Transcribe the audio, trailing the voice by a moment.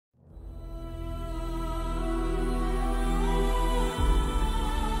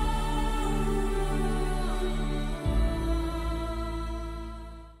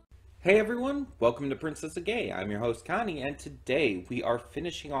Hey everyone, welcome to Princess of Gay. I'm your host Connie, and today we are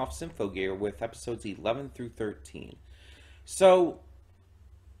finishing off Symphogear with episodes 11 through 13. So,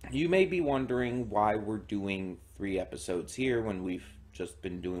 you may be wondering why we're doing 3 episodes here when we've just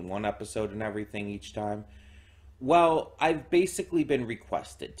been doing 1 episode and everything each time. Well, I've basically been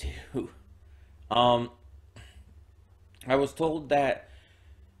requested to. Um, I was told that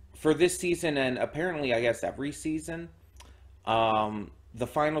for this season, and apparently I guess every season, the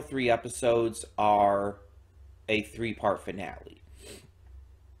final 3 episodes are a 3-part finale.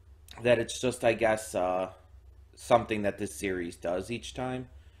 That it's just, I guess, something that this series does each time,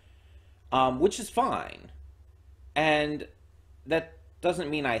 which is fine. And that doesn't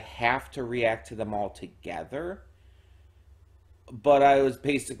mean I have to react to them all together, but I was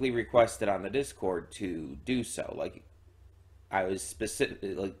basically requested on the Discord to do so. Like, I was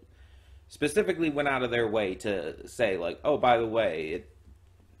specifically went out of their way to say, like, oh, by the way,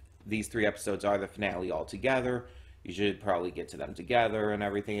 these 3 episodes are the finale altogether. You should probably get to them together and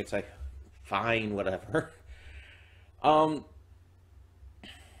everything. It's like, fine, whatever. um,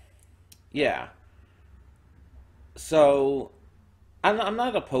 yeah. So, I'm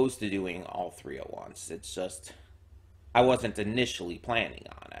not opposed to doing all 3 at once. It's just, I wasn't initially planning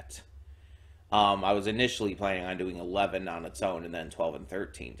on it. I was initially planning on doing 11 on its own and then 12 and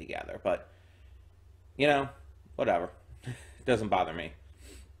 13 together. But, whatever. It doesn't bother me.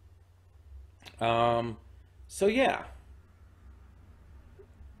 Um, so yeah,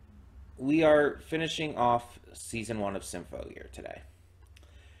 we are finishing off season 1 of Symphogear today.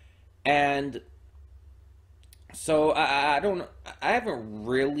 And so I haven't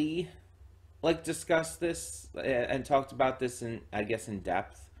really discussed this and talked about this in, I guess, in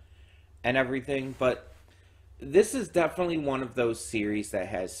depth and everything, but this is definitely one of those series that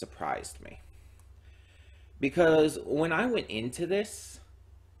has surprised me. Because when I went into this,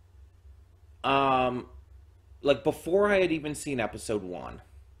 before I had even seen episode 1,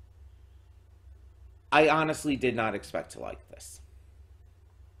 I honestly did not expect to like this.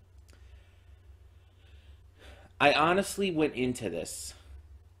 I honestly went into this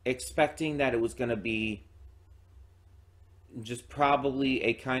expecting that it was going to be just probably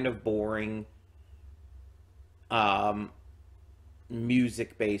a kind of boring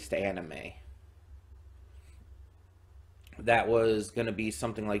music-based anime that was going to be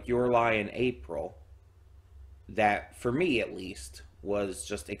something like Your Lie in April, that, for me at least, was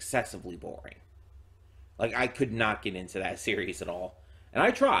just excessively boring. Like, I could not get into that series at all. And I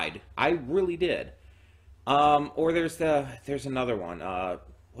tried. I really did. Or there's another one.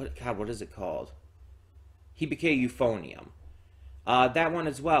 What is it called? Hibike Euphonium. That one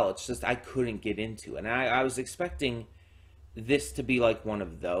as well. It's just I couldn't get into it. And I was expecting this to be like one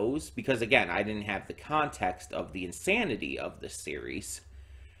of those, because again, I didn't have the context of the insanity of the series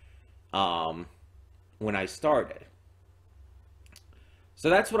when I started. So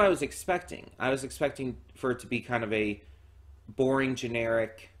that's what I was expecting. I was expecting for it to be kind of a boring,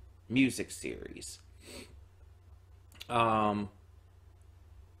 generic music series. But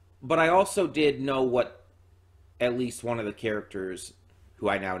I also did know what at least one of the characters, who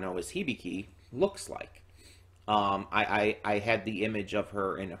I now know as Hibiki, looks like. I had the image of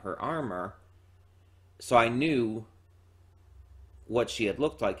her in her armor, so I knew what she had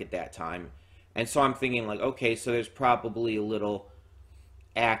looked like at that time. And so I'm thinking, like, okay, so there's probably a little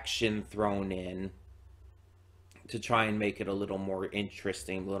action thrown in to try and make it a little more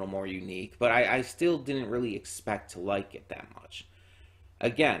interesting, a little more unique. But I still didn't really expect to like it that much.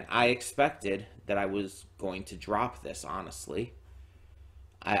 Again, I expected that I was going to drop this, honestly.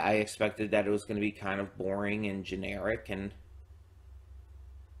 I expected that it was going to be kind of boring and generic and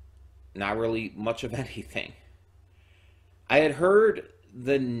not really much of anything. I had heard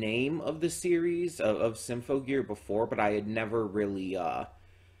the name of the series of Symphogear before, but I had never really, I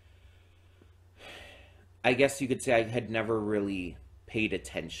guess you could say I had never really paid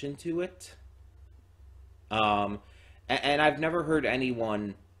attention to it. And I've never heard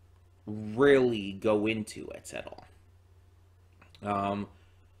anyone really go into it at all.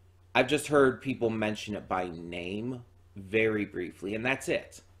 I've just heard people mention it by name very briefly, and that's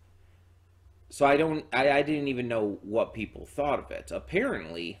it. So I didn't even know what people thought of it.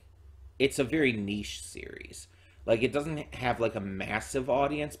 Apparently, it's a very niche series. Like, it doesn't have like a massive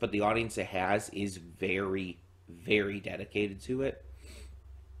audience, but the audience it has is very, very dedicated to it.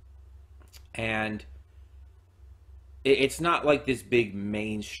 And it's not like this big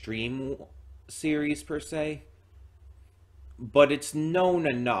mainstream series per se, but it's known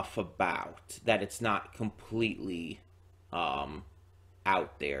enough about that it's not completely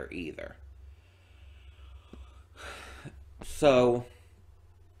out there either. So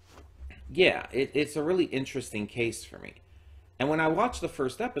yeah, it's a really interesting case for me. And when I watched the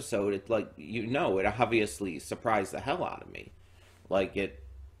first episode, it like it obviously surprised the hell out of me. Like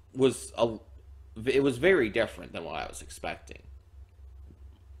was a it was very different than what I was expecting.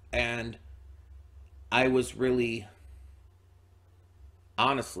 And I was really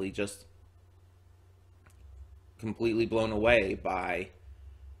honestly just completely blown away by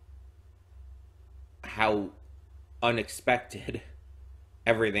how unexpected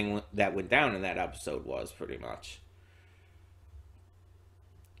everything that went down in that episode was, pretty much.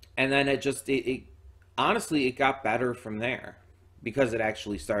 And then it honestly, it got better from there because it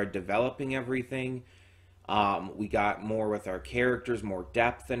actually started developing everything. We got more with our characters, more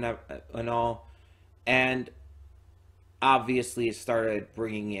depth and all. And obviously it started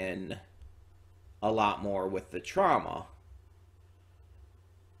bringing in a lot more with the trauma,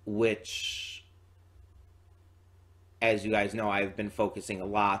 which, as you guys know, I've been focusing a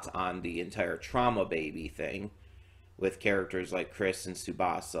lot on the entire trauma baby thing with characters like Chris and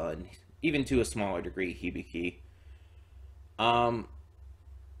Tsubasa, and even to a smaller degree, Hibiki. And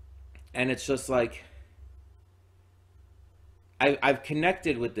it's just like I've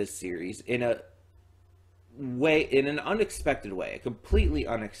connected with this series in a way, in an unexpected way, a completely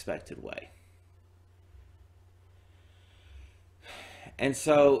unexpected way. And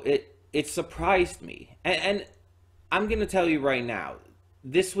so it surprised me. And I'm going to tell you right now,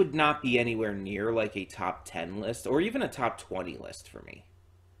 this would not be anywhere near like a top 10 list or even a top 20 list for me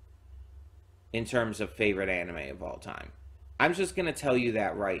in terms of favorite anime of all time. I'm just going to tell you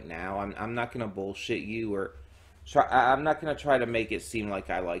that right now. I'm not going to bullshit you or I'm not going to try to make it seem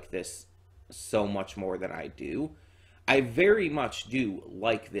like I like this so much more than I do. I very much do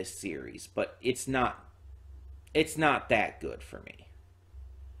like this series, but it's not that good for me.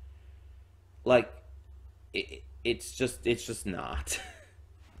 Like it's just not.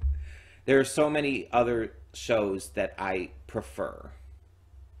 There are so many other shows that I prefer.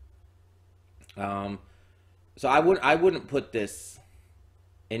 So I wouldn't put this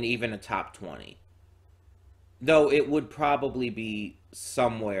in even a top 20. Though it would probably be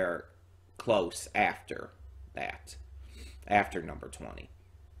somewhere close after that. After number 20.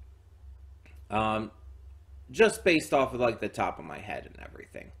 Just based off of like the top of my head and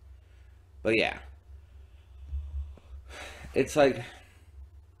everything. But yeah. It's like,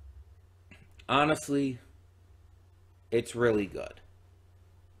 honestly, it's really good.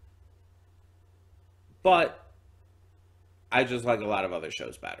 But I just like a lot of other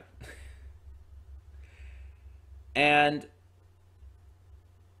shows better. And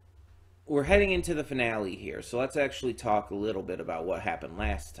we're heading into the finale here, so let's actually talk a little bit about what happened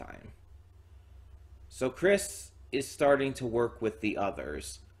last time. So Chris is starting to work with the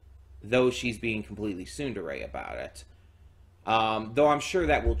others, though she's being completely tsundere about it. Though I'm sure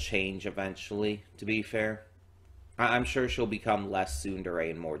that will change eventually, to be fair. I'm sure she'll become less tsundere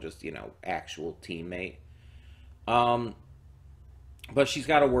and more just, actual teammate. But she's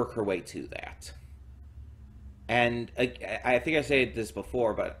got to work her way to that. And I think I said this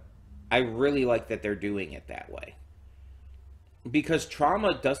before, but I really like that they're doing it that way. Because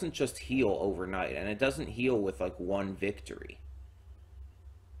trauma doesn't just heal overnight, and it doesn't heal with like one victory.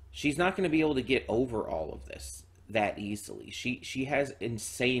 She's not going to be able to get over all of this that easily. She has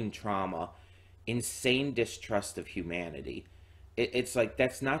insane trauma, insane distrust of humanity. It's like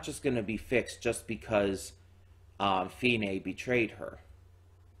that's not just going to be fixed just because Fine betrayed her.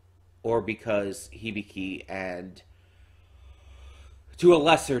 Or because Hibiki and, to a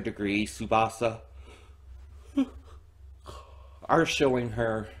lesser degree, Tsubasa are showing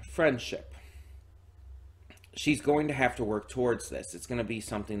her friendship. She's going to have to work towards this. It's going to be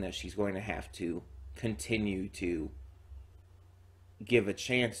something that she's going to have to continue to give a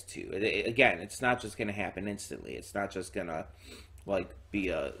chance to. Again, it's not just going to happen instantly. It's not just going to like be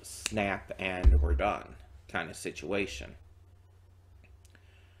a snap and we're done kind of situation.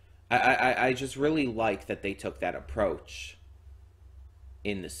 I just really like that they took that approach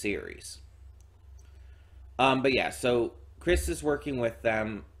in the series. But yeah, so Chris is working with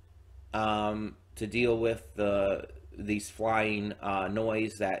them to deal with these flying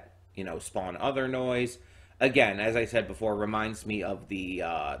noise that spawn other noise. Again, as I said before, reminds me of the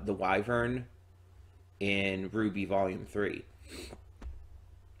Wyvern in Ruby Volume 3.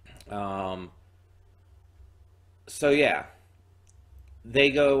 So yeah.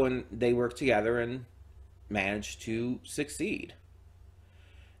 They go and they work together and manage to succeed.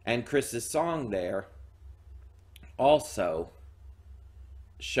 And Chris's song there also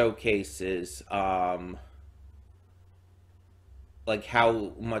showcases like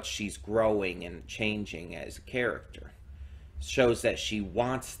how much she's growing and changing as a character. shows that she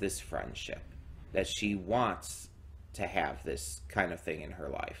wants this friendship, that she wants to have this kind of thing in her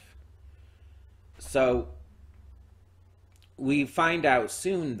life. So we find out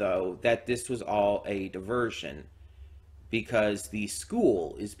soon, though, that this was all a diversion because the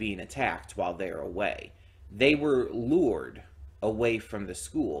school is being attacked while they're away. They were lured away from the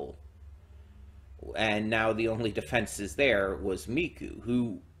school, and now the only defenses there was Miku,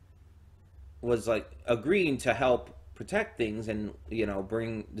 who was like agreeing to help protect things and, you know,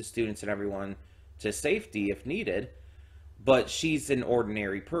 bring the students and everyone to safety if needed, but she's an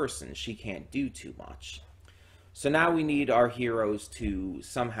ordinary person. She can't do too much. So now we need our heroes to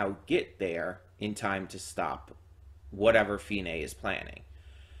somehow get there in time to stop whatever Fine is planning.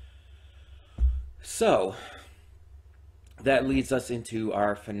 So that leads us into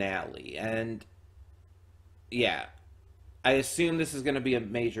our finale. And yeah, I assume this is going to be a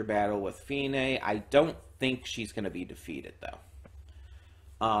major battle with Fine. I don't think she's going to be defeated, though.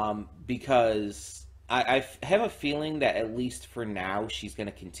 Because I have a feeling that at least for now, she's going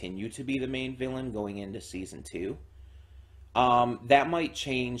to continue to be the main villain going into Season 2. That might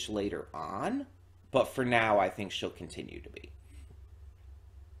change later on, but for now, I think she'll continue to be.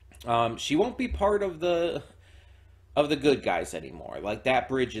 She won't be part of the good guys anymore. Like, that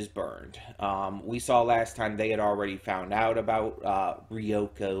bridge is burned. We saw last time they had already found out about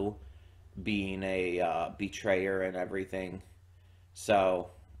Ryoko being a betrayer and everything.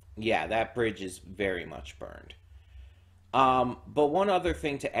 So, yeah, that bridge is very much burned. But one other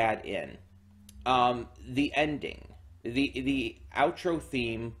thing to add in. The ending. The outro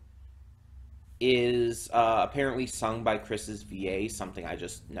theme is apparently sung by Chris's VA, something I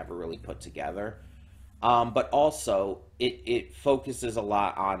just never really put together. But also, it focuses a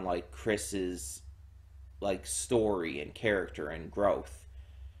lot on, like, Chris's, like, story and character and growth.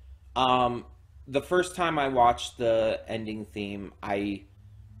 The first time I watched the ending theme, I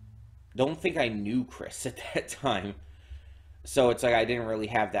don't think I knew Chris at that time. So it's like I didn't really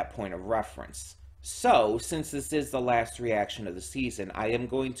have that point of reference. So, since this is the last reaction of the season, I am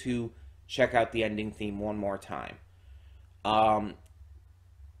going to check out the ending theme one more time. And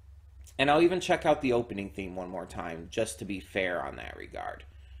I'll even check out the opening theme one more time, just to be fair on that regard.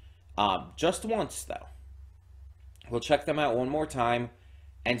 Just once, though. We'll check them out one more time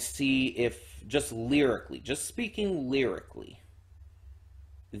and see if, just lyrically, just speaking lyrically,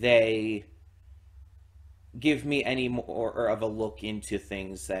 they give me any more of a look into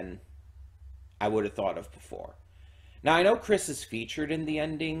things than I would have thought of before. Now, I know Chris is featured in the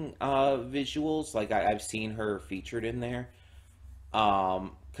ending visuals. Like, I've seen her featured in there.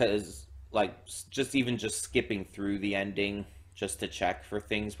 Because, like, just skipping through the ending just to check for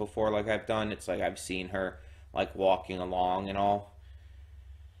things before, like I've done, it's like I've seen her, like, walking along and all.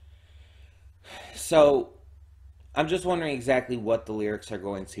 So, I'm just wondering exactly what the lyrics are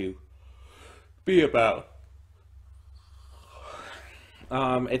going to be about.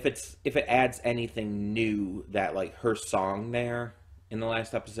 If it adds anything new that, like, her song there in the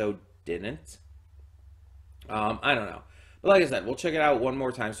last episode didn't. I don't know. But like I said, we'll check it out one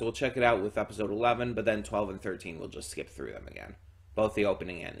more time. So we'll check it out with episode 11, but then 12 and 13, we'll just skip through them again. Both the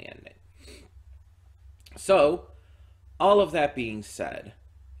opening and the ending. So, all of that being said,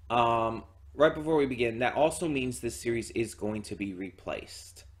 right before we begin, that also means this series is going to be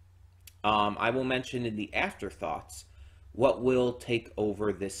replaced. I will mention in the afterthoughts what will take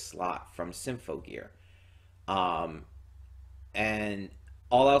over this slot from Symphogear. And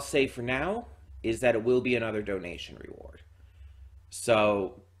all I'll say for now is that it will be another donation reward.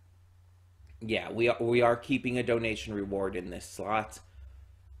 So, yeah, we are keeping a donation reward in this slot.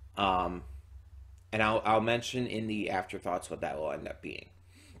 And I'll mention in the afterthoughts what that will end up being.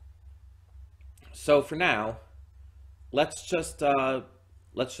 So for now, let's just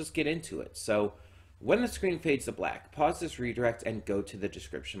get into it. So, when the screen fades to black, pause this redirect and go to the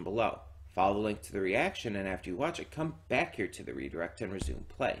description below. Follow the link to the reaction, and after you watch it, come back here to the redirect and resume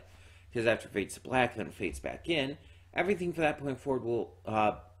play. Because after it fades to black, then it fades back in. Everything from that point forward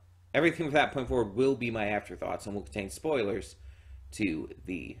will be my afterthoughts and will contain spoilers to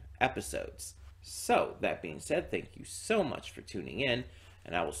the episodes. So, that being said, thank you so much for tuning in,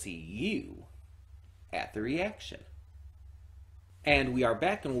 and I will see you at the reaction. And we are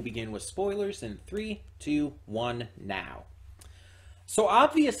back, and we'll begin with spoilers in 3, 2, 1, now. So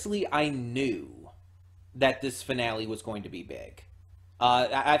obviously I knew that this finale was going to be big.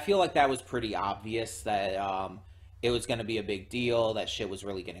 I feel like that was pretty obvious, that it was going to be a big deal, that shit was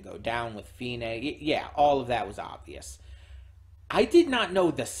really going to go down with Fine. Yeah, all of that was obvious. I did not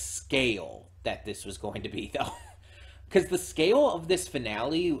know the scale that this was going to be, though. because the scale of this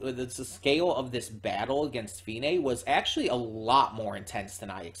finale, the scale of this battle against Fine was actually a lot more intense than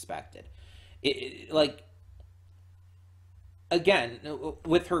I expected. Like, again,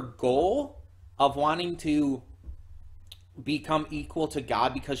 with her goal of wanting to become equal to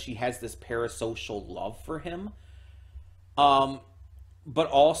God because she has this parasocial love for him, but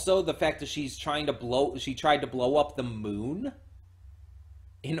also the fact that she tried to blow up the moon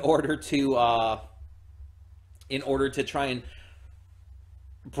in order to try and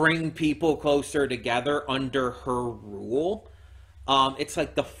bring people closer together under her rule. It's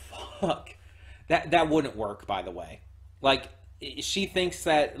like, the fuck, that wouldn't work, by the way. Like, she thinks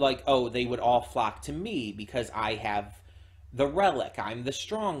that, like, oh, they would all flock to me because I have the relic, I'm the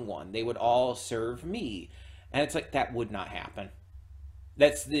strong one, they would all serve me. And it's like, that would not happen.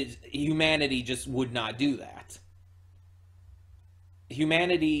 Humanity just would not do that.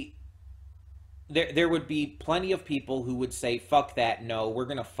 Humanity, there would be plenty of people who would say, fuck that, no, we're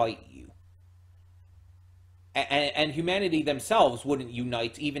gonna fight you. And humanity themselves wouldn't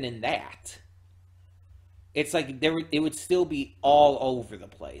unite even in that. It's like it would still be all over the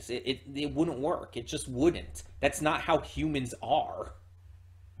place. It wouldn't work. It just wouldn't. That's not how humans are.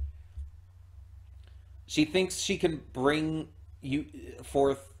 She thinks she can bring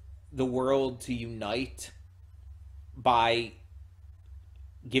forth the world to unite by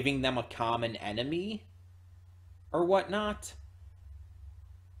giving them a common enemy or whatnot,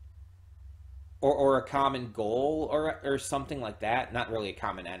 or a common goal, or something like that. Not really a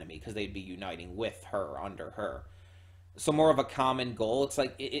common enemy, because they'd be uniting with her, under her. So more of a common goal. It's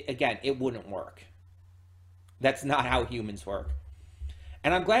like, again, it wouldn't work. That's not how humans work.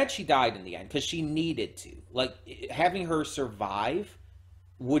 And I'm glad she died in the end, because she needed to. Like, having her survive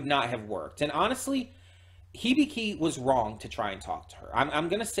would not have worked. And honestly, Hibiki was wrong to try and talk to her. I'm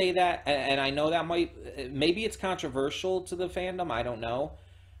going to say that, and I know that maybe it's controversial to the fandom, I don't know.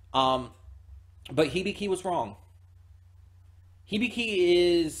 But Hibiki was wrong.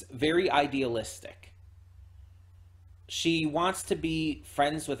 Hibiki is very idealistic. She wants to be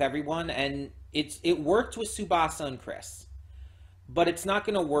friends with everyone, and it worked with Tsubasa and Chris. But it's not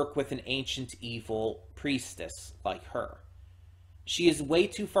going to work with an ancient evil priestess like her. She is way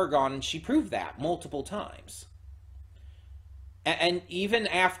too far gone, and she proved that multiple times. And even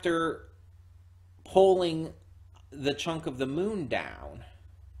after pulling the chunk of the moon down,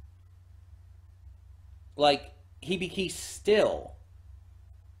 like, Hibiki still,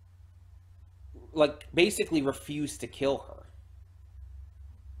 like, basically refused to kill her.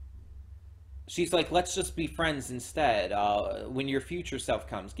 She's like, let's just be friends instead. When your future self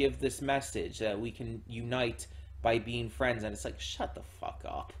comes, give this message that we can unite by being friends. And it's like, shut the fuck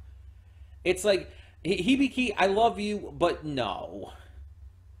up. It's like, Hibiki, I love you, but no.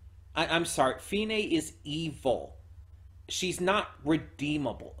 I'm sorry. Fine is evil. She's not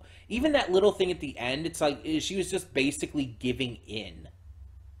redeemable. Even that little thing at the end, it's like, she was just basically giving in.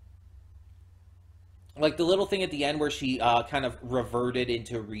 Like, the little thing at the end where she kind of reverted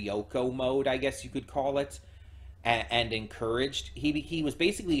into Ryoko mode, I guess you could call it, and encouraged Hibiki, was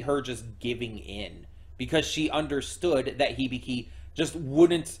basically her just giving in. Because she understood that Hibiki just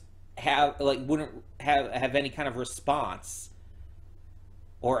wouldn't have any kind of response.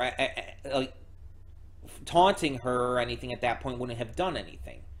 Or, like, taunting her or anything at that point wouldn't have done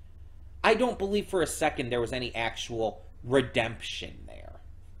anything. I don't believe for a second there was any actual redemption there.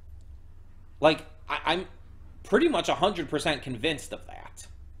 Like, I'm pretty much 100% convinced of that.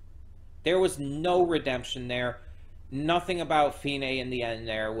 There was no redemption there. Nothing about Fine in the end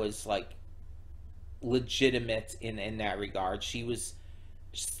there was, like, legitimate in that regard. She was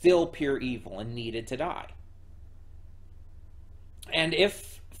still pure evil and needed to die. And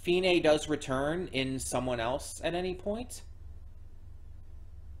if Fine does return in someone else at any point,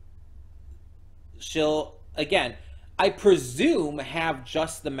 she'll, again, I presume, have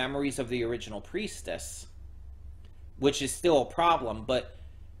just the memories of the original priestess, which is still a problem, but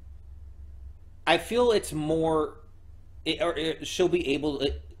I feel it's more, she'll be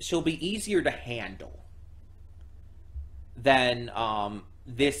easier to handle than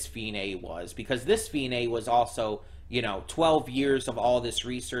this Fine was, because this Fine was also, 12 years of all this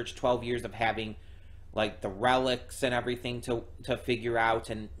research, 12 years of having, like, the relics and everything to figure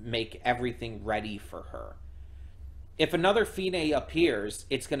out and make everything ready for her. If another Fine appears,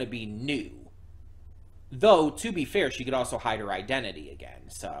 it's going to be new. Though, to be fair, she could also hide her identity again,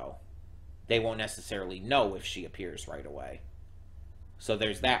 so they won't necessarily know if she appears right away. So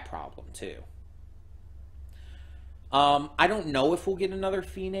there's that problem, too. I don't know if we'll get another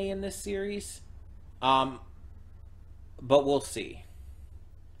Fine in this series, but we'll see.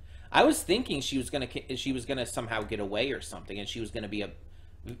 I was thinking she was gonna somehow get away or something, and she was gonna be a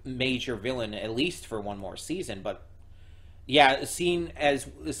major villain at least for one more season. But yeah, seeing as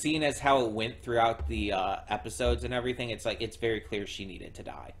how it went throughout the episodes and everything, it's like it's very clear she needed to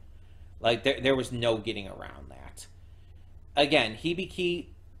die. Like there was no getting around that. Again, Hibiki,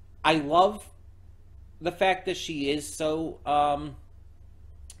 I love the fact that she is so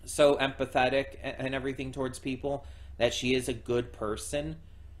empathetic and everything towards people, that she is a good person.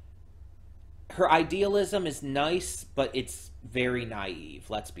 Her idealism is nice, but it's very naive,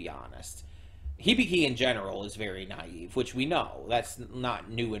 let's be honest. Hibiki in general is very naive, which we know. That's not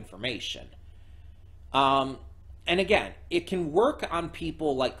new information. And again, it can work on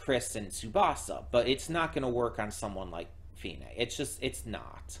people like Chris and Tsubasa, but it's not going to work on someone like Fine. It's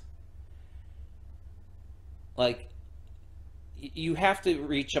not. Like, you have to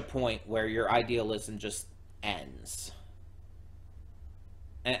reach a point where your idealism just ends.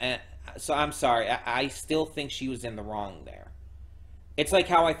 And so I'm sorry, I still think she was in the wrong there. It's like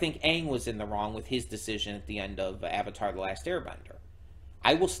how I think Aang was in the wrong with his decision at the end of Avatar: The Last Airbender.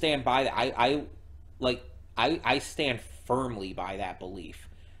 I will stand by that. I stand firmly by that belief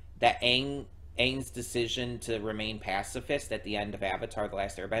that Aang's decision to remain pacifist at the end of Avatar: The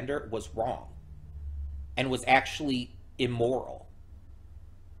Last Airbender was wrong and was actually immoral.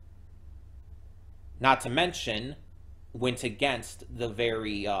 Not to mention, went against the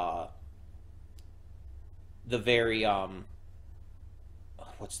very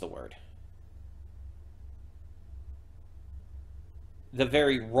what's the word? The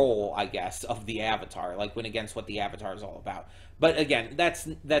very role, I guess, of the Avatar, like went against what the Avatar is all about. But again,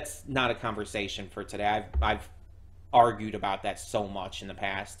 that's not a conversation for today. I've argued about that so much in the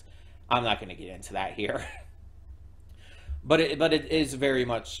past. I'm not going to get into that here. But it very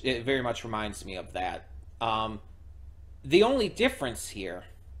much reminds me of that. The only difference here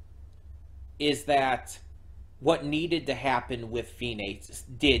is that what needed to happen with Phoenix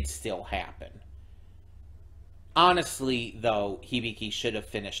did still happen. Honestly, though, Hibiki should have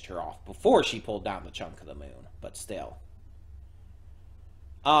finished her off before she pulled down the chunk of the moon, but still.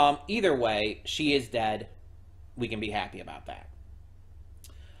 Either way, she is dead. We can be happy about that.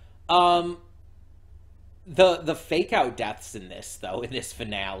 The fake out deaths in this, though, in this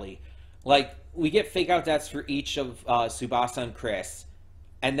finale, like, we get fake out deaths for each of Tsubasa and Chris,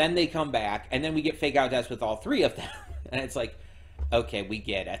 and then they come back, and then we get fake out deaths with all three of them. And it's like, okay, we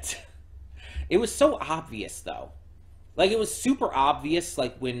get it. It was so obvious, though. Like, it was super obvious,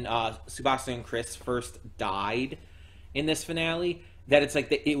 like, when Tsubasa and Chris first died in this finale, that it's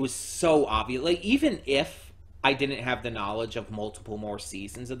like, it was so obvious. Like, even if I didn't have the knowledge of multiple more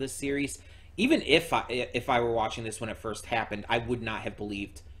seasons of this series, even if I were watching this when it first happened, I would not have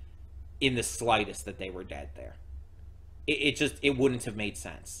believed in the slightest that they were dead there. It wouldn't have made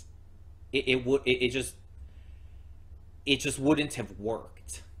sense. It just wouldn't have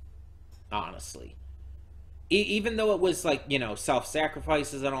worked, honestly. Even though it was like, you know,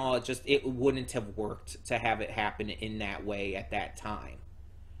 self-sacrifices and all, it wouldn't have worked to have it happen in that way at that time.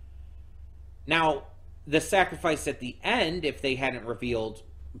 Now, the sacrifice at the end, if they hadn't revealed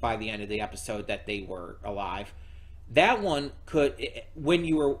by the end of the episode that they were alive, that one could,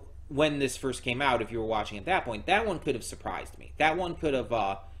 when this first came out, if you were watching at that point, that one could have surprised me. That one could have,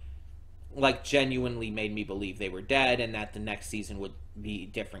 like, genuinely made me believe they were dead and that the next season would be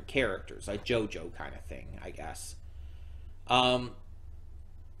different characters, like JoJo kind of thing, I guess.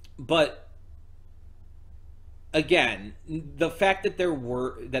 But again, the fact that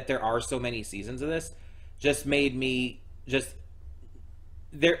there are so many seasons of this just made me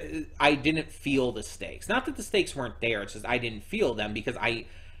I didn't feel the stakes. Not that the stakes weren't there, it's just I didn't feel them because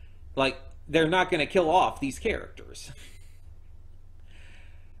they're not going to kill off these characters.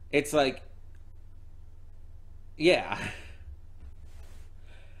 It's like, yeah.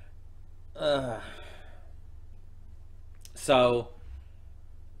 So,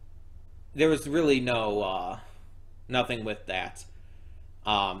 there was really nothing with that,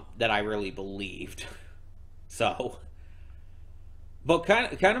 that I really believed. So, but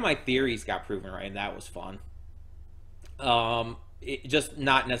kind of my theories got proven right, and that was fun. It just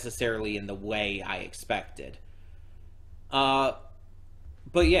not necessarily in the way I expected. But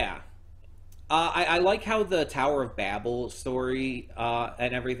yeah, I like how the Tower of Babel story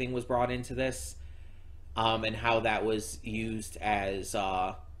and everything was brought into this, and how that was used as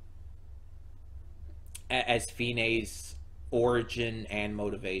Fine's origin and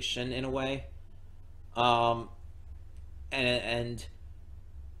motivation in a way, and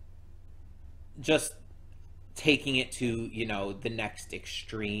just taking it to, you know, the next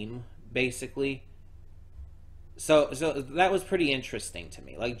extreme, basically. so that was pretty interesting to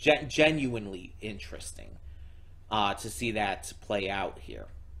me, like genuinely interesting, to see that play out here.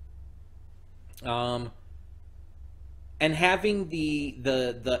 Um, and having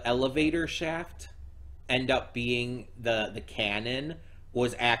the elevator shaft end up being the cannon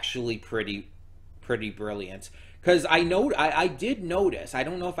was actually pretty brilliant. Because I did notice, I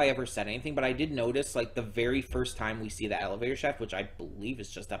don't know if I ever said anything, but I did notice, like, the very first time we see the elevator shaft, which I believe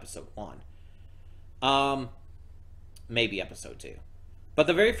is just episode 1. Maybe episode 2. But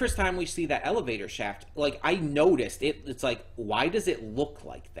the very first time we see that elevator shaft, like, I noticed it's like, why does it look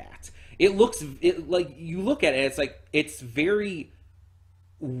like that? Like, you look at it, it's like, it's very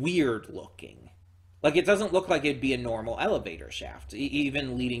weird looking. Like, it doesn't look like it'd be a normal elevator shaft,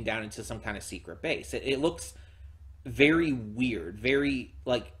 even leading down into some kind of secret base. It looks very weird, very,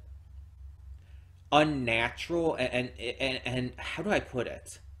 like, unnatural, and how do I put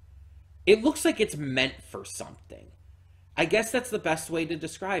it? It looks like it's meant for something. I guess that's the best way to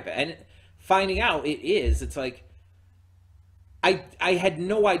describe it. And finding out it's like, I had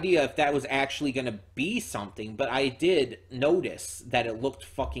no idea if that was actually going to be something, but I did notice that it looked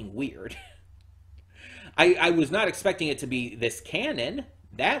fucking weird. I was not expecting it to be this cannon.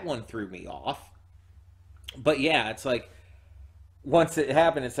 That one threw me off. But yeah, it's like, once it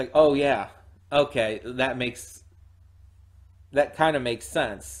happened, it's like, oh yeah, okay, that kind of makes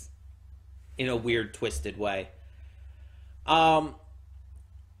sense in a weird, twisted way. Um,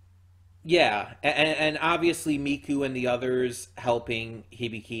 yeah, and obviously Miku and the others helping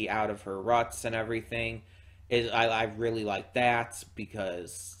Hibiki out of her ruts and everything is, I really like that,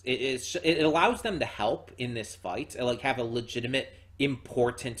 because it allows them to help in this fight, and, like, have a legitimate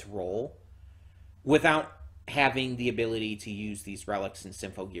important role without having the ability to use these relics and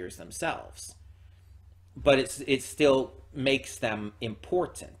Symphogears themselves. But it still makes them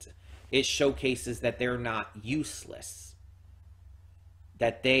important. It showcases that they're not useless,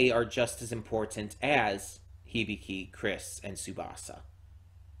 that they are just as important as Hibiki, Chris, and Tsubasa,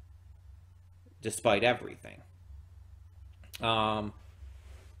 despite everything. And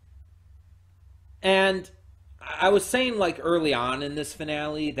I was saying, like, early on in this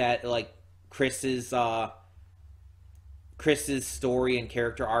finale that, like, Chris's story and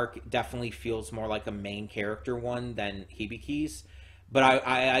character arc definitely feels more like a main character one than Hibiki's. But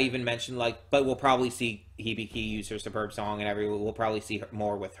I even mentioned, like, but we'll probably see Hibiki use her superb song, and we'll probably see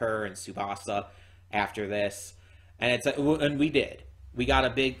more with her and Tsubasa after this. And and we did. We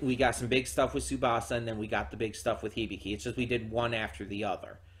got some big stuff with Tsubasa, and then we got the big stuff with Hibiki. It's just we did one after the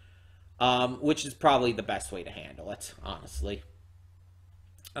other, which is probably the best way to handle it, honestly.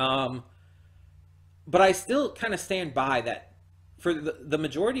 But I still kind of stand by that for the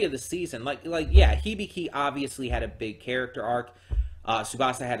majority of the season. Like yeah, Hibiki obviously had a big character arc.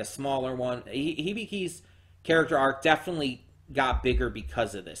 Tsubasa had a smaller one. Hibiki's character arc definitely got bigger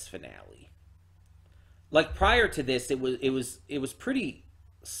because of this finale. Like, prior to this, it was pretty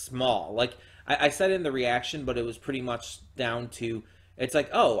small. Like, I said in the reaction, but it was pretty much down to, it's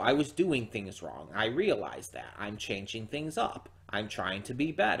like, oh, I was doing things wrong. I realized that. I'm changing things up. I'm trying to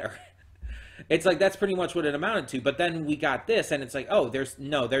be better. It's like, that's pretty much what it amounted to. But then we got this, and it's like, oh, there's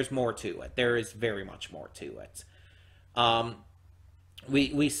more to it. There is very much more to it.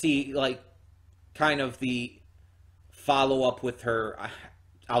 We see, like, kind of the follow-up with her,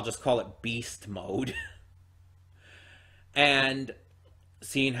 I'll just call it beast mode. And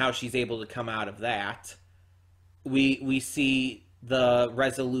seeing how she's able to come out of that. We see the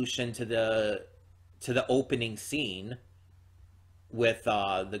resolution to the opening scene with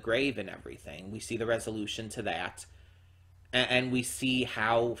the grave and everything. We see the resolution to that. And we see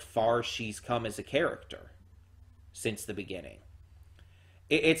how far she's come as a character since the beginning.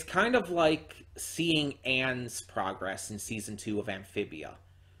 It's kind of like seeing Anne's progress in season 2 of Amphibia,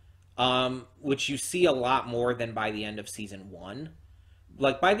 which you see a lot more than by the end of season 1.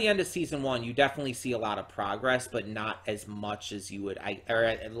 Like, by the end of season 1, you definitely see a lot of progress, but not as much as you would, or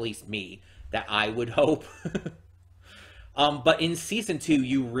at least me, that I would hope. But in season 2,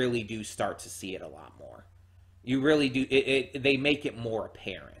 you really do start to see it a lot more. You really do. They make it more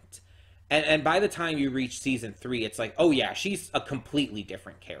apparent. And by the time you reach season 3, it's like, oh yeah, she's a completely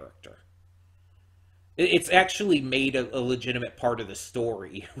different character. It's actually made a legitimate part of the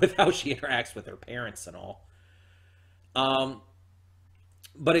story with how she interacts with her parents and all.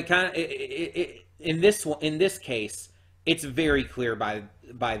 But it kind of in this case, it's very clear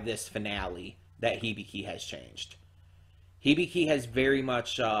by this finale that Hibiki has changed. Hibiki has very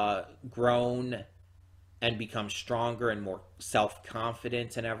much grown and become stronger and more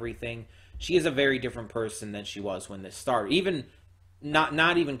self-confident and everything. She is a very different person than she was when this started. Even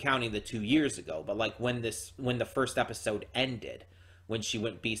not even counting the 2 years ago, but like when the first episode ended, when she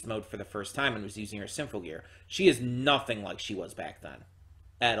went beast mode for the first time and was using her Symphogear, she is nothing like she was back then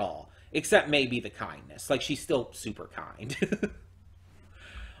at all, except maybe the kindness. Like, she's still super kind.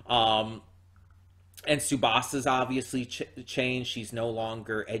 And Subasa's obviously changed. She's no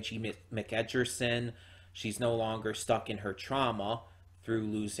longer edgy McEdgerson. She's no longer stuck in her trauma through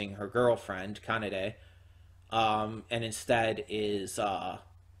losing her girlfriend Kanade, and instead is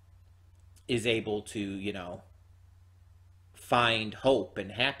able to, find hope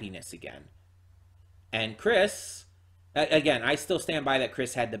and happiness again. And Chris, again, I still stand by that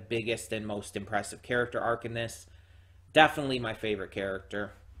Chris had the biggest and most impressive character arc in this. Definitely my favorite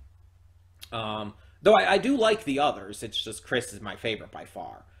character. Though I do like the others, it's just Chris is my favorite by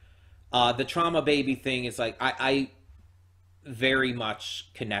far. The trauma baby thing is like, I very much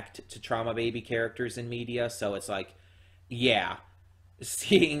connect to trauma baby characters in media, so it's like, yeah,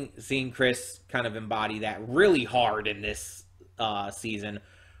 seeing Chris kind of embody that really hard in this season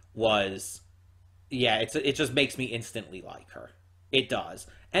was, yeah, it just makes me instantly like her. It does.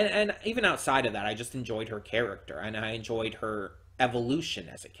 And even outside of that, I just enjoyed her character, and I enjoyed her evolution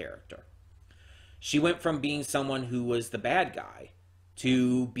as a character. She went from being someone who was the bad guy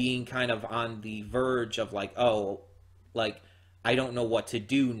to being kind of on the verge of like, oh, like, I don't know what to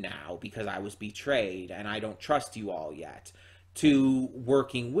do now because I was betrayed and I don't trust you all yet, to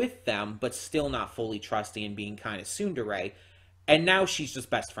working with them but still not fully trusting and being kind of tsundere, and now she's just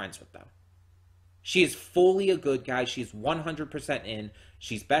best friends with them. She is fully a good guy. She's 100% in.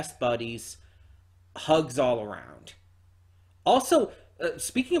 She's best buddies. Hugs all around. Also,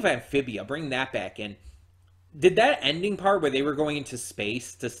 speaking of Amphibia, bring that back in. Did that ending part where they were going into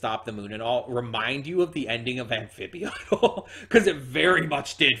space to stop the moon and all remind you of the ending of Amphibia at all? Because it very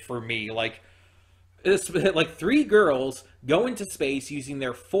much did for me. Like 3 girls go into space using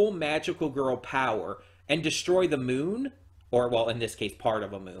their full magical girl power and destroy the moon, or, well, in this case, part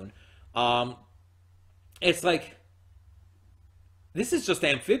of a moon. It's like, this is just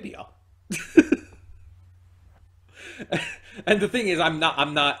Amphibia. And the thing is, I'm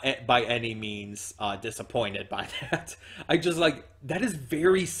not by any means disappointed by that. I just like, that is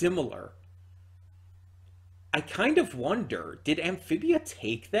very similar. I kind of wonder, did Amphibia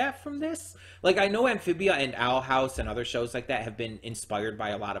take that from this? Like, I know Amphibia and Owl House and other shows like that have been inspired by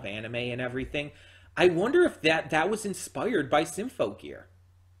a lot of anime and everything. I wonder if that was inspired by Symphogear.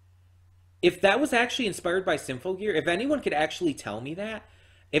 If that was actually inspired by Symphogear, if anyone could actually tell me that,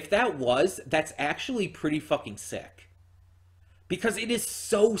 if that was, that's actually pretty fucking sick. Because it is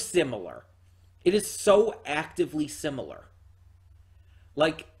so similar. It is so actively similar.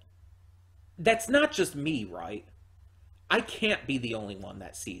 Like, that's not just me, right? I can't be the only one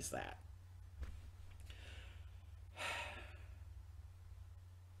that sees that.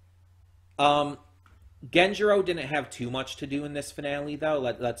 Genjiro didn't have too much to do in this finale, though.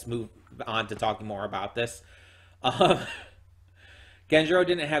 Let's move on to talking more about this. Genjiro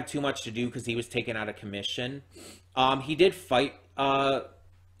didn't have too much to do because he was taken out of commission. He did fight.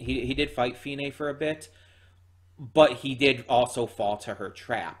 He did fight Fine for a bit, but he did also fall to her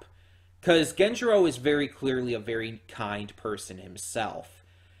trap. Because Genjiro is very clearly a very kind person himself,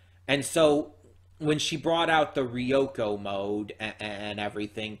 and so when she brought out the Ryoko mode and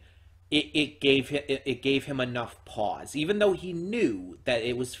everything, it gave him enough pause, even though he knew that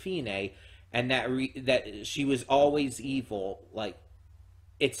it was Fine and that she was always evil. Like,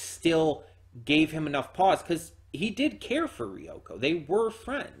 it still gave him enough pause because he did care for Ryoko. They were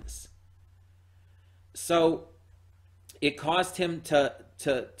friends. So it caused him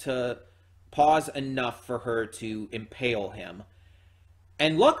to pause enough for her to impale him.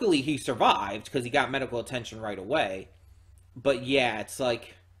 And luckily he survived because he got medical attention right away. But yeah, it's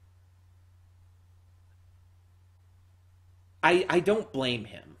like, I don't blame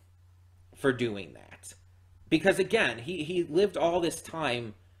him for doing that. Because again, he lived all this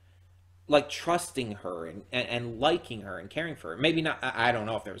time like trusting her and liking her and caring for her. Maybe not, I don't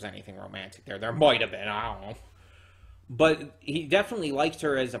know if there was anything romantic there. There might have been, I don't know. But he definitely liked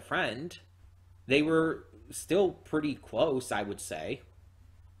her as a friend. They were still pretty close, I would say.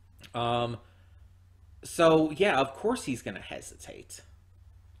 So yeah, of course he's going to hesitate.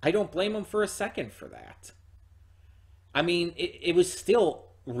 I don't blame him for a second for that. I mean, it was still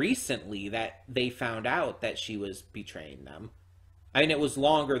recently that they found out that she was betraying them. I mean, it was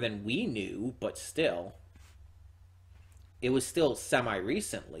longer than we knew, but still. It was still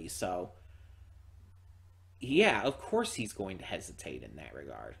semi-recently, so yeah, of course he's going to hesitate in that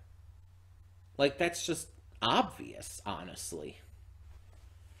regard. Like, that's just obvious, honestly.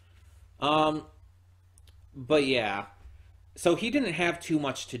 But yeah, So he didn't have too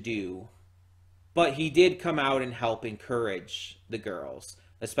much to do, but he did come out and help encourage the girls,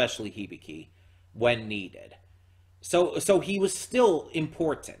 especially Hibiki, when needed. So he was still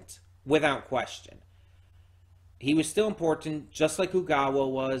important, without question. He was still important, just like Ogawa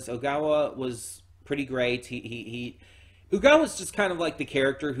was. Ogawa was pretty great. Ogawa's just kind of like the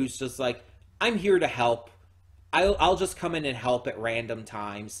character who's just like, I'm here to help. I'll just come in and help at random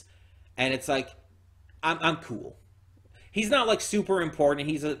times, and it's like, I'm cool. He's not like super important.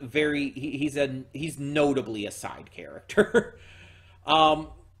 He's a very he's notably a side character. um,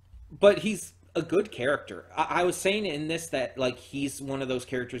 but he's a good character. I was saying in this that like he's one of those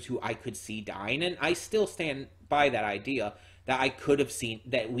characters who I could see dying, and I still stand by that idea that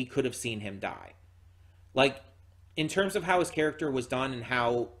we could have seen him die. Like in terms of how his character was done and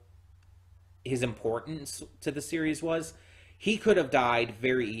how his importance to the series was, he could have died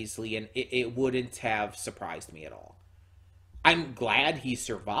very easily, and it wouldn't have surprised me at all. I'm glad he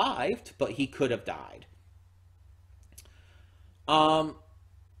survived, but he could have died. Um,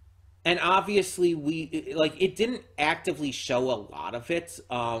 and obviously we like it didn't actively show a lot of it.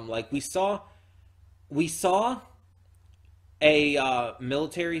 Like we saw a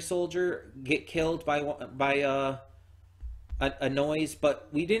military soldier get killed by a noise, but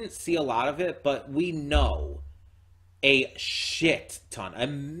we didn't see a lot of it. But we know a shit ton, a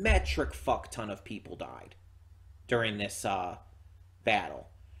metric fuck ton of people died during this battle.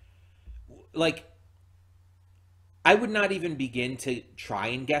 Like, I would not even begin to try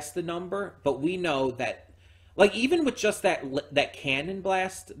and guess the number, but we know that, like, even with just that cannon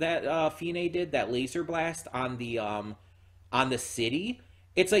blast that Fine did, that laser blast on the city,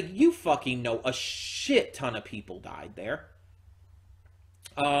 it's like you fucking know a shit ton of people died there.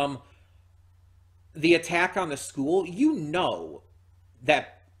 Um, the attack on the school, you know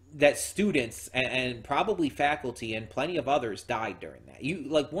that students and probably faculty and plenty of others died during that. You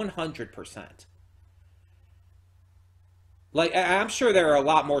like 100%. Like I'm sure there are a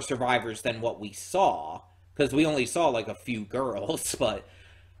lot more survivors than what we saw because we only saw like a few girls, but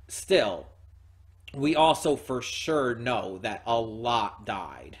still, we also for sure know that a lot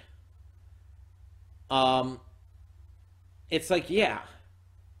died. Um, it's like yeah,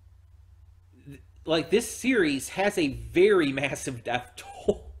 like this series has a very massive death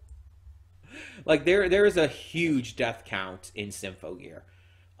toll. Like there is a huge death count in Symphogear.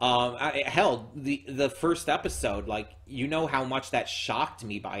 Hell, the first episode, like you know how much that shocked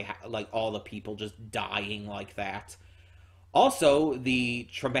me by like all the people just dying like that. Also, the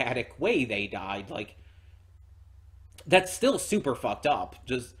traumatic way they died, like that's still super fucked up.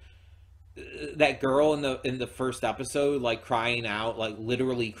 Just that girl in the first episode, like crying out, like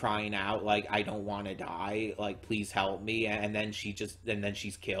literally crying out, like I don't want to die, like please help me, and then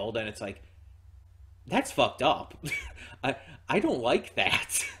she's killed, and it's like that's fucked up. I I don't like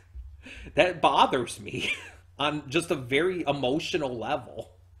that. That bothers me on just a very emotional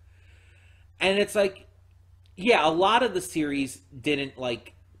level. And it's like, yeah, a lot of the series didn't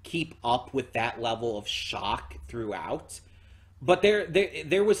like keep up with that level of shock throughout, but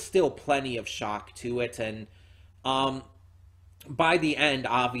there was still plenty of shock to it, and um, by the end,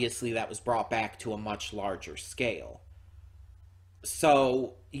 obviously, that was brought back to a much larger scale.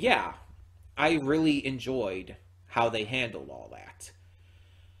 So yeah, I really enjoyed how they handled all that.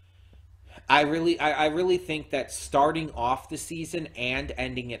 I really think that starting off the season and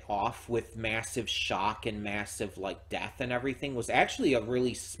ending it off with massive shock and massive like death and everything was actually a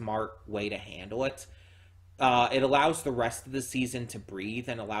really smart way to handle it. It allows the rest of the season to breathe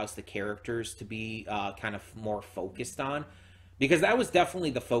and allows the characters to be kind of more focused on, because that was definitely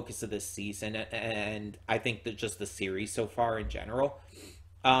the focus of this season, and I think that just the series so far in general,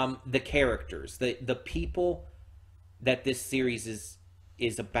 the characters, the people that this series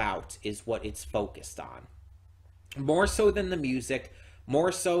is about is what it's focused on. More so than the music,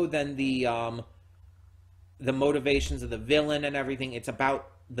 more so than the motivations of the villain and everything. It's about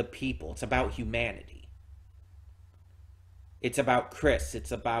the people. It's about humanity. It's about Chris.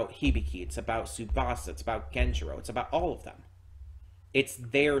 It's about Hibiki. It's about Tsubasa. It's about Genjiro. It's about all of them. It's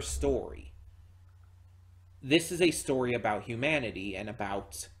their story. This is a story about humanity and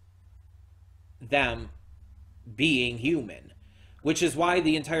about them being human, which is why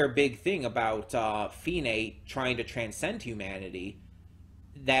the entire big thing about Fine trying to transcend humanity,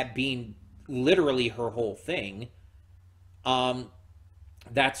 that being literally her whole thing, um,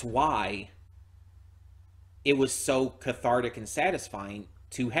 that's why it was so cathartic and satisfying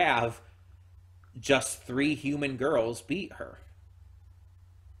to have just three human girls beat her.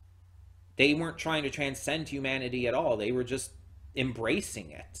 They weren't trying to transcend humanity at all. They were just embracing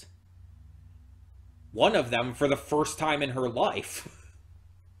it. one of them for the first time in her life.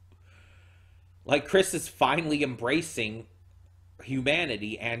 Like, Chris is finally embracing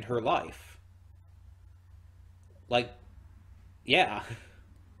humanity and her life. Like, yeah.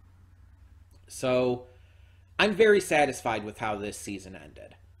 So, I'm very satisfied with how this season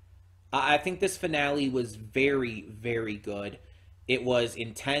ended. I think this finale was very, very good. It was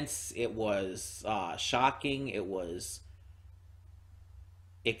intense. It was shocking. It was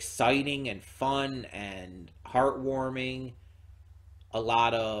exciting and fun and heartwarming. A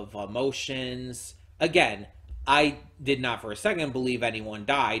lot of emotions. Again, I did not for a second believe anyone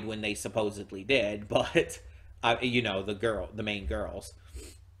died when they supposedly did, but the main girls.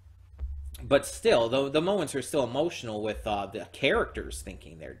 But still, the moments are still emotional with the characters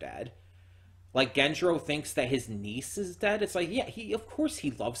thinking they're dead. Like, Genjiro thinks that his niece is dead. It's like, yeah, of course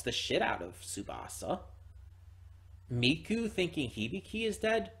he loves the shit out of Tsubasa. Miku thinking Hibiki is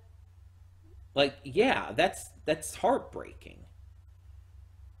dead. Like, yeah, that's heartbreaking.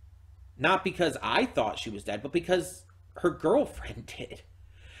 Not because I thought she was dead, but because her girlfriend did.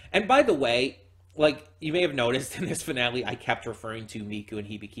 And by the way, like, you may have noticed in this finale, I kept referring to Miku and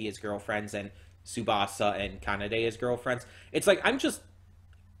Hibiki as girlfriends and Tsubasa and Kanade as girlfriends. It's like, I'm just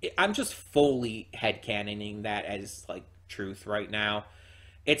fully headcanoning that as, like, truth right now.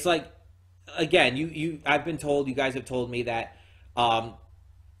 It's like, again, you guys have told me that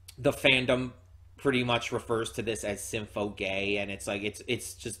the fandom pretty much refers to this as Symphogear, and it's like,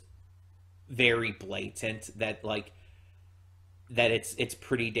 it's just very blatant that, like, that it's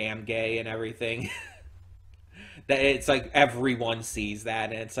pretty damn gay and everything. That it's like everyone sees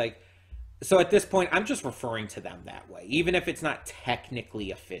that, and it's like, so at this point I'm just referring to them that way, even if it's not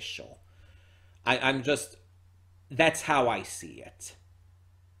technically official. I'm just, that's how I see it.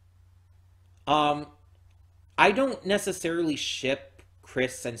 I don't necessarily ship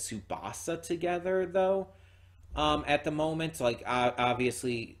Chris and Tsubasa together though. At the moment, like,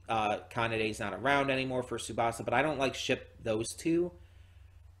 obviously, Kanade's not around anymore for Tsubasa, but I don't, like, ship those two.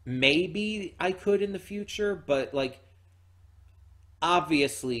 Maybe I could in the future, but, like,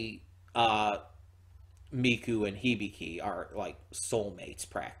 obviously, Miku and Hibiki are, like, soulmates,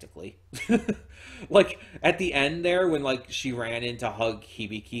 practically. Like, at the end there, when, like, she ran in to hug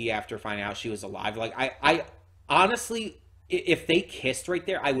Hibiki after finding out she was alive, like, I honestly, if they kissed right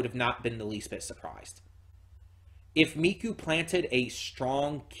there, I would have not been the least bit surprised. If Miku planted a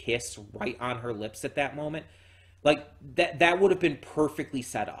strong kiss right on her lips at that moment, like, that would have been perfectly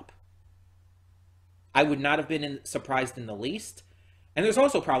set up. I would not have been surprised in the least. And there's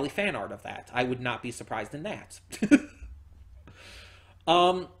also probably fan art of that. I would not be surprised in that.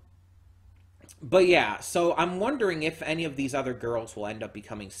 But yeah, so I'm wondering if any of these other girls will end up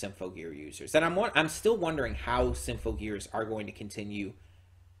becoming Symphogear users. And I'm still wondering how Symphogears are going to continue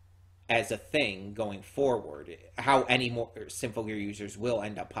as a thing going forward, how any more Symphogear users will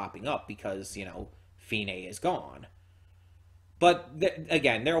end up popping up because, Fine is gone. But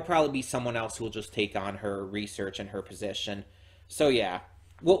again, there will probably be someone else who will just take on her research and her position. So yeah,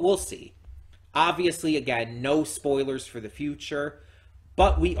 we'll see. Obviously, again, no spoilers for the future,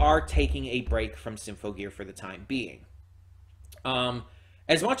 but we are taking a break from Symphogear for the time being.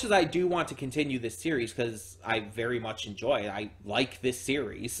 As much as I do want to continue this series, because I very much enjoy it, I like this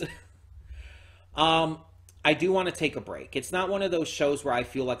series. I do want to take a break. It's not one of those shows where I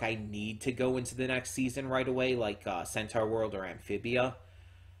feel like I need to go into the next season right away, like Centaur World or Amphibia.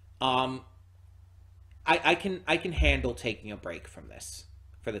 I can handle taking a break from this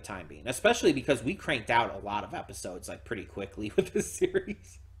for the time being, especially because we cranked out a lot of episodes, like, pretty quickly with this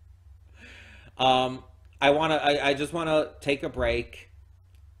series. I just want to take a break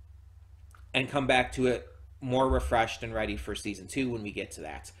and come back to it more refreshed and ready for season 2 when we get to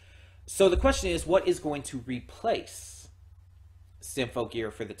that. So the question is, what is going to replace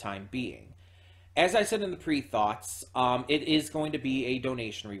Symphogear for the time being? As I said in the pre-thoughts, it is going to be a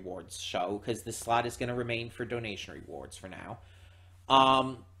donation rewards show, because the slot is going to remain for donation rewards for now.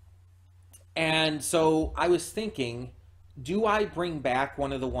 And so I was thinking, do I bring back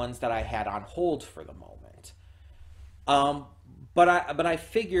one of the ones that I had on hold for the moment? But I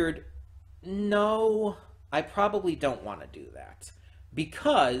figured, no, I probably don't want to do that,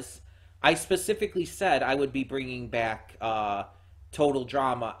 because I specifically said I would be bringing back Total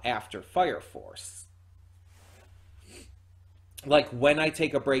Drama after Fire Force. Like, when I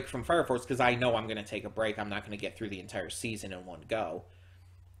take a break from Fire Force, because I know I'm going to take a break. I'm not going to get through the entire season in one go.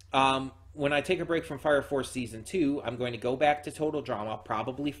 When I take a break from Fire Force Season 2, I'm going to go back to Total Drama,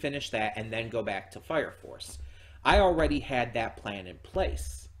 probably finish that, and then go back to Fire Force. I already had that plan in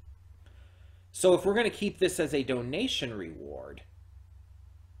place. So if we're going to keep this as a donation reward,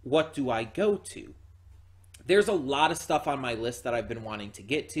 what do I go to? there's a lot of stuff on my list that I've been wanting to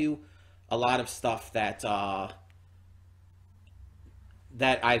get to, a lot of stuff that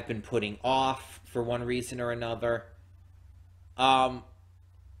I've been putting off for one reason or another. Um,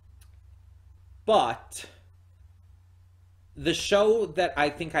 but the show that I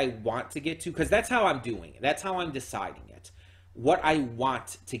think I want to get to, because that's how I'm doing it, that's how I'm deciding it. What I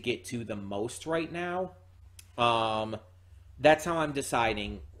want to get to the most right now, that's how I'm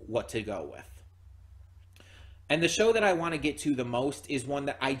deciding what to go with. And the show that I want to get to the most is one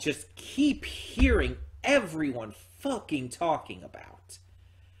that I just keep hearing everyone fucking talking about.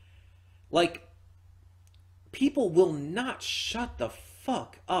 Like, people will not shut the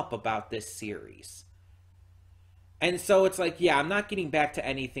fuck up about this series. And so it's like, yeah, I'm not getting back to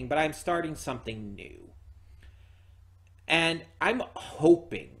anything, but I'm starting something new. And I'm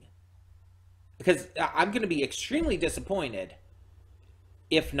hoping, because I'm going to be extremely disappointed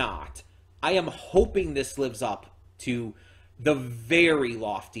if not. I am hoping this lives up to the very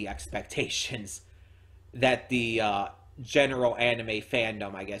lofty expectations that the general anime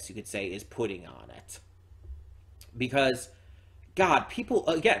fandom, I guess you could say, is putting on it. Because, God, people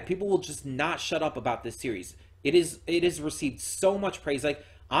will just not shut up about this series. It is received so much praise. Like,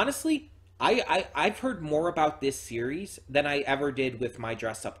 honestly, I've heard more about this series than I ever did with My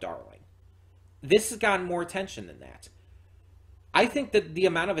Dress Up Darling. This has gotten more attention than that. I think that the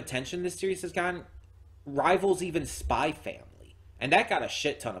amount of attention this series has gotten rivals even Spy Family. And that got a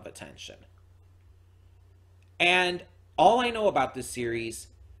shit ton of attention. And all I know about this series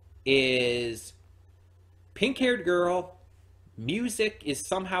is pink-haired girl, music is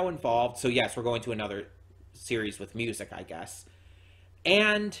somehow involved. So yes, we're going to another series with music, I guess.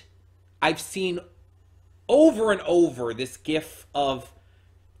 And I've seen over and over this gif of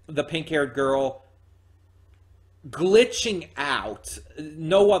the pink-haired girl glitching out,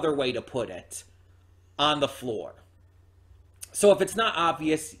 no other way to put it, on the floor. So if it's not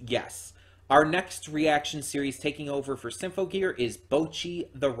obvious, yes. Our next reaction series taking over for Symphogear is Bocchi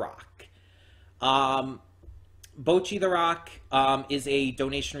the Rock. Bocchi the Rock is a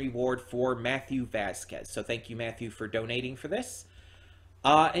donation reward for Matthew Vasquez. So thank you, Matthew, for donating for this.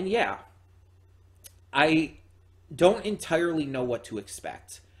 And yeah, I don't entirely know what to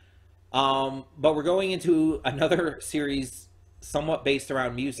expect. But we're going into another series somewhat based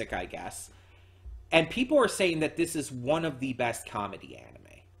around music, I guess. And people are saying that this is one of the best comedy anime.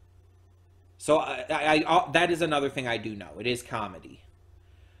 So that is another thing I do know. It is comedy.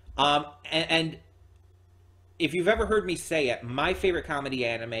 And if you've ever heard me say it, my favorite comedy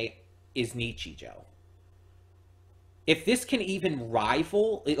anime is Nichijou. If this can even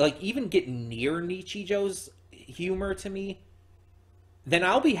rival, like even get near Nichijou's humor to me, then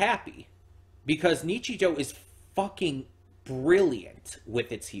I'll be happy. Because Nichijou is fucking brilliant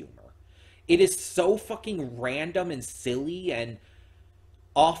with its humor. It is so fucking random and silly and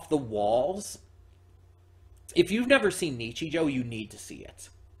off the walls. If you've never seen Nichijou, you need to see it.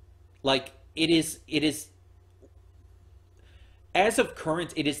 Like, it is, as of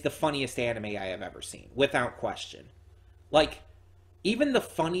current, it is the funniest anime I have ever seen, without question. Like, even the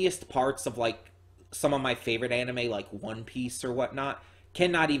funniest parts of, like, some of my favorite anime, like One Piece or whatnot,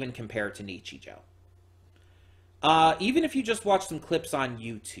 cannot even compare to Nichijou. Even if you just watch some clips on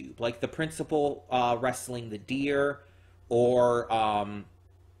YouTube, like the principal wrestling the deer, or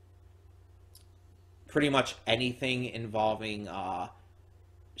pretty much anything involving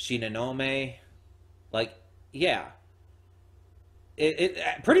Shinonome, like, yeah.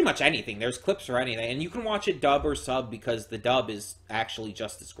 Pretty much anything. There's clips or anything. And you can watch it dub or sub because the dub is actually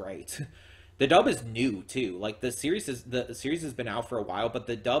just as great. The dub is new too. Like the series has been out for a while, but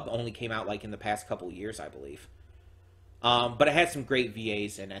the dub only came out like in the past couple years, I believe. But it has some great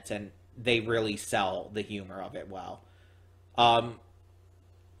VAs in it, and they really sell the humor of it well.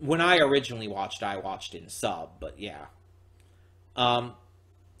 When I originally watched, I watched in sub, but yeah.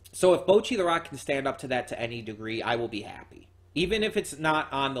 So if Bocchi the Rock can stand up to that to any degree, I will be happy. Even if it's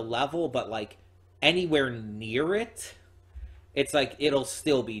not on the level, but like anywhere near it, it's like it'll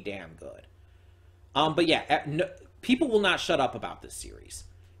still be damn good. But yeah, people will not shut up about this series.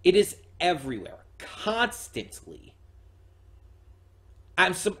 It is everywhere, constantly.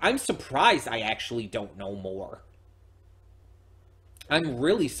 I'm surprised I actually don't know more. I'm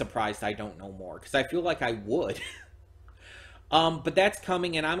really surprised I don't know more, because I feel like I would. But that's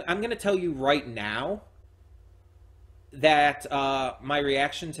coming, and I'm going to tell you right now that my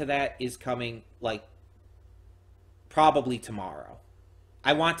reaction to that is coming, like, probably tomorrow.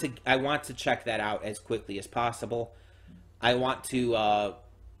 I want to check that out as quickly as possible. I want to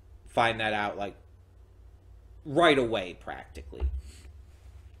find that out, like, right away, practically.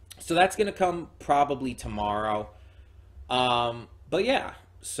 So that's going to come probably tomorrow. But yeah,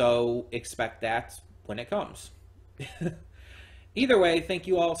 so expect that when it comes. Either way, thank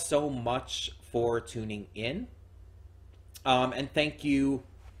you all so much for tuning in. And thank you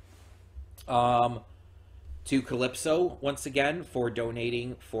to Calypso once again for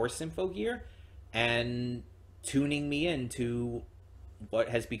donating for Symphogear and tuning me into what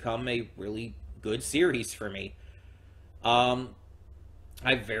has become a really good series for me.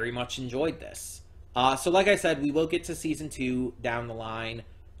 I very much enjoyed this. So like I said, we will get to season 2 down the line.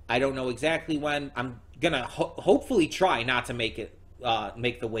 I don't know exactly when. I'm gonna hopefully try not to make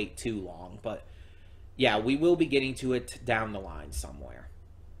the wait too long, but yeah, we will be getting to it down the line somewhere.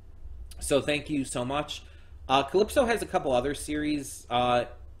 So thank you so much. Calypso has a couple other series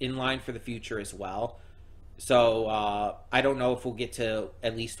in line for the future as well. So I don't know if we'll get to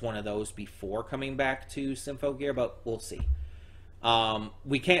at least one of those before coming back to Symphogear, but we'll see.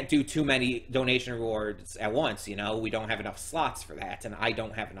 We can't do too many donation rewards at once, you know. We don't have enough slots for that, and I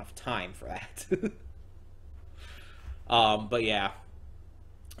don't have enough time for that. But yeah.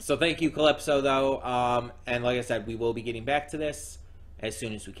 So thank you, Calypso, though. And like I said, we will be getting back to this as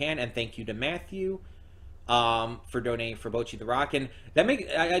soon as we can. And thank you to Matthew for donating for Bocchi the Rock. And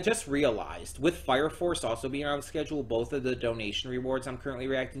I just realized, with Fire Force also being on the schedule, both of the donation rewards I'm currently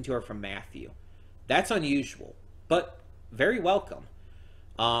reacting to are from Matthew. That's unusual, but very welcome.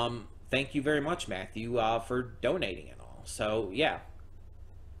 Thank you very much, Matthew, for donating and all. So, yeah.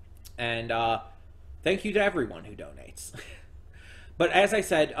 And thank you to everyone who donates. But as I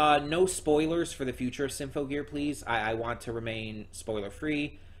said, no spoilers for the future of Symphogear, please. I want to remain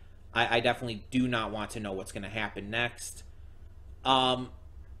spoiler-free. I definitely do not want to know what's going to happen next.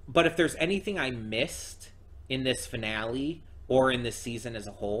 But if there's anything I missed in this finale or in this season as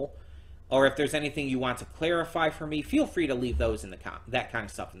a whole, or if there's anything you want to clarify for me, feel free to leave those in that kind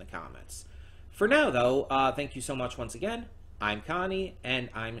of stuff in the comments. For now, though, thank you so much once again. I'm Connie, and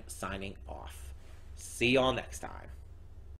I'm signing off. See y'all next time.